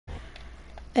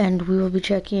and we will be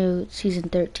checking out Season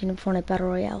 13 of Fortnite Battle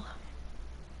Royale.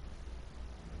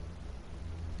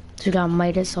 So we got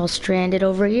Midas all stranded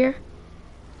over here.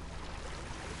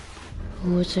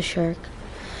 Ooh, it's a shark.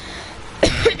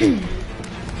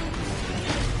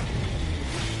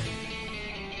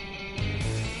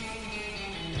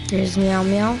 There's Meow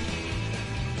Meow.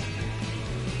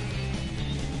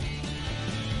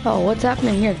 Oh, what's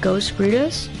happening here? Ghost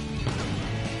Brutus?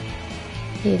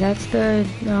 Okay, that's the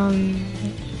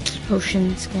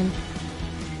ocean skin.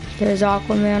 There's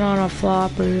Aquaman on a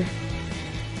flopper.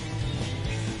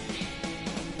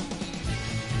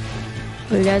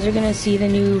 Oh, you guys are gonna see the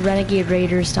new Renegade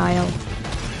Raider style.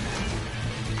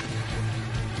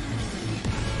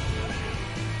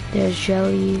 There's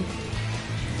Jelly.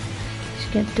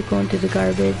 Just gonna have to go into the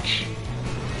garbage.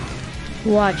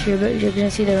 Watch, you're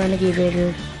gonna see the Renegade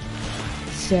Raider.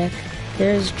 Sick.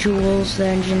 There's Jules, the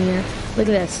engineer. Look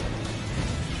at this.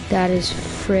 That is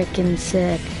frickin'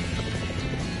 sick.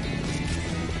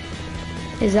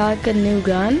 Is that like a new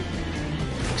gun?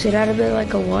 Cause it had a bit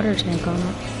like a water tank on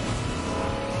it.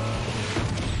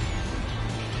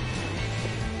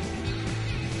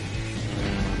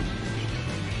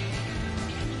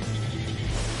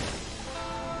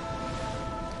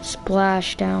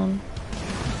 Splashdown.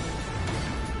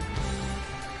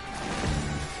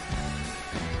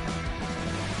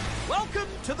 Welcome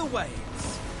to the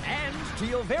waves and to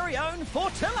your very own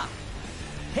Fortilla.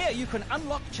 Here you can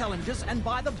unlock challenges and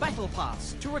buy the battle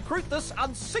pass to recruit this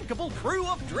unsinkable crew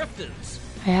of drifters.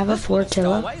 I have a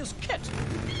Fortilla. Kit.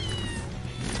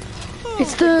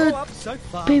 It's the so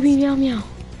baby Meow Meow.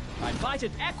 I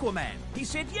invited Aquaman. He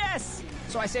said yes.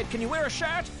 So I said, can you wear a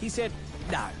shirt? He said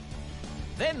no.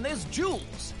 Then there's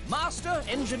Jules, master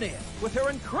engineer, with her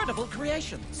incredible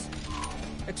creations.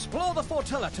 Explore the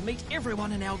Fortilla to meet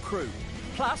everyone in our crew.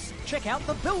 Plus, check out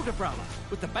the Build Umbrella.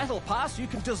 With the Battle Pass, you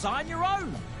can design your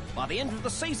own. By the end of the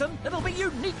season, it'll be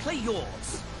uniquely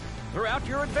yours. Throughout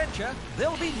your adventure,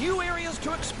 there'll be new areas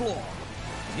to explore,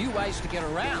 new ways to get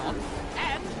around,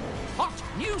 and hot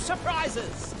new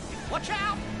surprises. Watch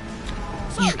out!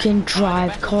 So, You can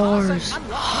drive cars.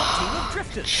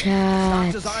 Start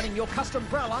Chat. designing your custom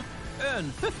umbrella, earn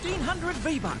 1,500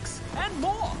 V-Bucks, and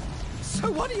more. So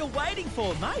what are you waiting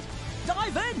for, mate?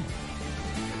 Dive in!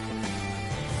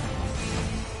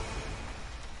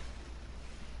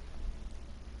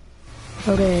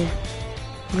 Okay,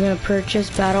 we're gonna purchase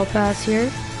Battle Pass here.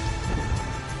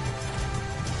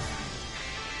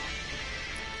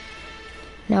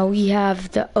 Now we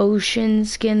have the ocean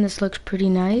skin. This looks pretty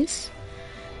nice.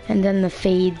 And then the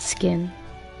fade skin.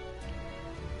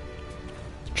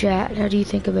 Chat, how do you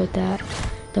think about that?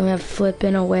 Then we have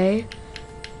Flippin' Away.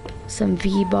 Some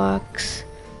V-Bucks.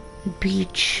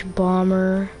 Beach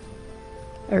Bomber.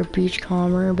 Or Beach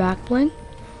Calmer back bling.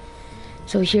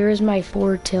 So here is my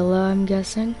Fortilla, I'm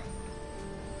guessing.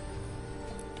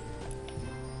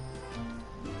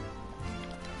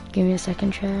 Give me a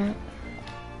second, chat.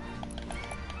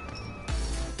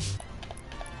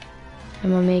 I'm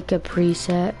gonna make a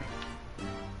preset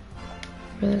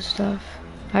for this stuff.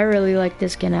 I really like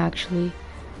this skin actually.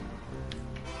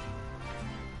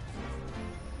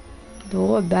 But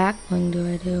what back bling do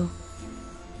I do?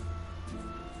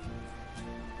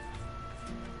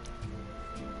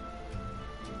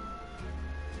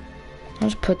 I'll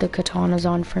just put the katanas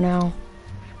on for now.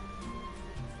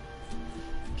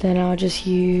 Then I'll just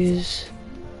use...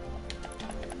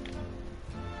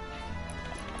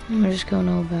 I'm just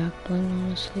gonna no back bling,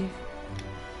 honestly.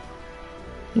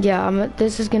 Yeah,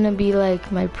 this is gonna be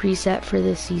like my preset for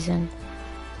this season.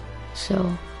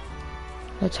 So,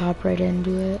 let's hop right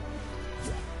into it.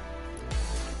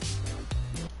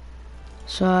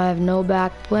 So I have no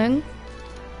back bling.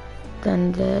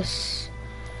 Then this.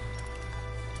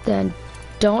 Then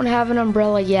don't have an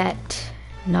umbrella yet.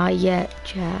 Not yet,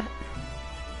 chat.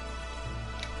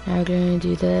 Now we're gonna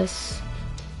do this.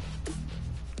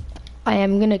 I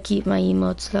am gonna keep my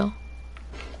emotes though.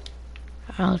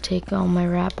 I'll take all my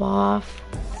wrap off.